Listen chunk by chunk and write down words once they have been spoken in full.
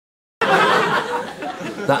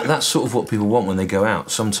That's sort of what people want when they go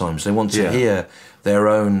out. Sometimes they want to hear their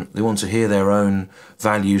own. They want to hear their own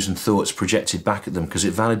values and thoughts projected back at them because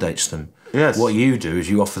it validates them. Yes. What you do is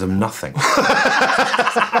you offer them nothing.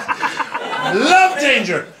 Love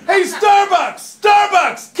danger. Hey, Starbucks!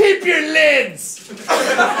 Starbucks! Keep your lids!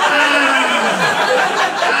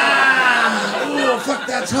 Oh, fuck,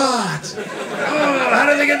 that's hot. Oh, how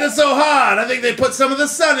did they get this so hot? I think they put some of the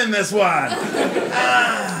sun in this one.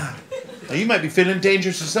 Now, you might be feeling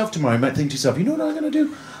dangerous yourself tomorrow. You might think to yourself, you know what I'm going to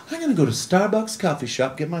do? I'm going to go to Starbucks coffee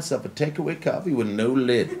shop, get myself a takeaway coffee with no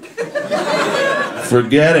lid.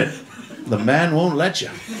 Forget it. The man won't let you.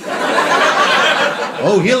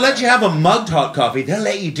 Oh, he'll let you have a mugged hot coffee. They'll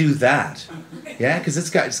let you do that. Yeah, because it's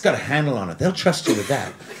got a handle on it. They'll trust you with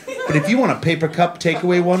that. But if you want a paper cup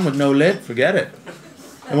takeaway one with no lid, forget it.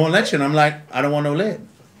 They won't let you. And I'm like, I don't want no lid.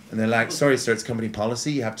 And they're like, sorry, sir, it's company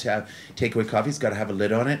policy. You have to have takeaway coffee. It's got to have a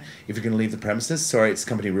lid on it. If you're going to leave the premises, sorry, it's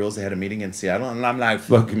company rules. They had a meeting in Seattle. And I'm like,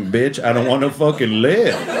 fucking bitch, I don't want no fucking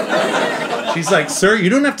lid. She's like, sir, you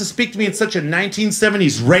don't have to speak to me in such a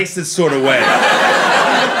 1970s racist sort of way.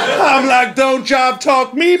 I'm like, don't job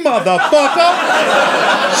talk me, motherfucker.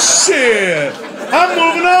 Shit. I'm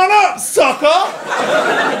moving on up, sucker.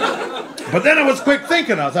 But then I was quick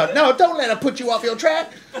thinking. I thought, no, don't let her put you off your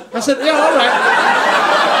track. I said, yeah, all right.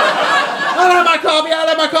 I'll have my coffee. I'll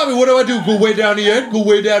have my coffee. What do I do? Go way down the end? Go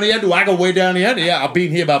way down the end? Do I go way down the end? Yeah, I've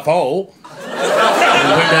been here before.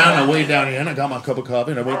 I went way down the end. I got my cup of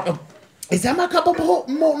coffee and I went, oh, is that my cup of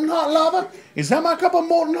molten hot lava? Is that my cup of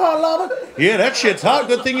molten hot lava? Yeah, that shit's hot.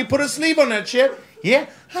 Good thing you put a sleeve on that shit. Yeah,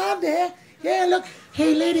 hi there. Yeah, look.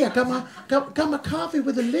 Hey, lady, I got my coffee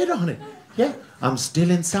with a lid on it. Yeah, I'm still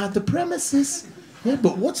inside the premises. Yeah,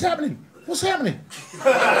 but what's happening? What's happening?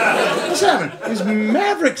 What's happening? There's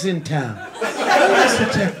Mavericks in town.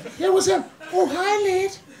 Yeah, what's happening? Oh, hi,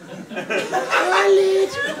 lid. Hi, lid.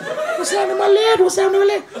 What's happening to my lid? What's happening to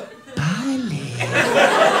my lid? Bye, lid.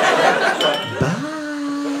 Bye.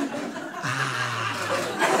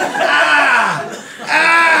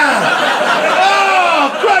 Oh,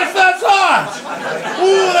 Christ, that's hot!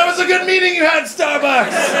 Ooh, that was a good meeting you had,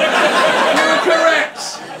 Starbucks. You were correct.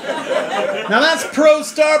 Now that's pro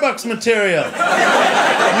Starbucks material.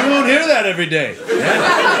 You won't hear that every day.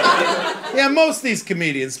 Yeah, most of these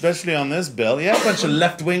comedians, especially on this bill, a bunch of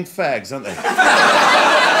left-wing fags, aren't they?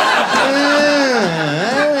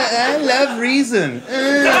 I love reason.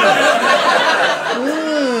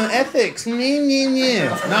 Ethics. Not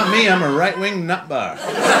me, I'm a right-wing nutbar.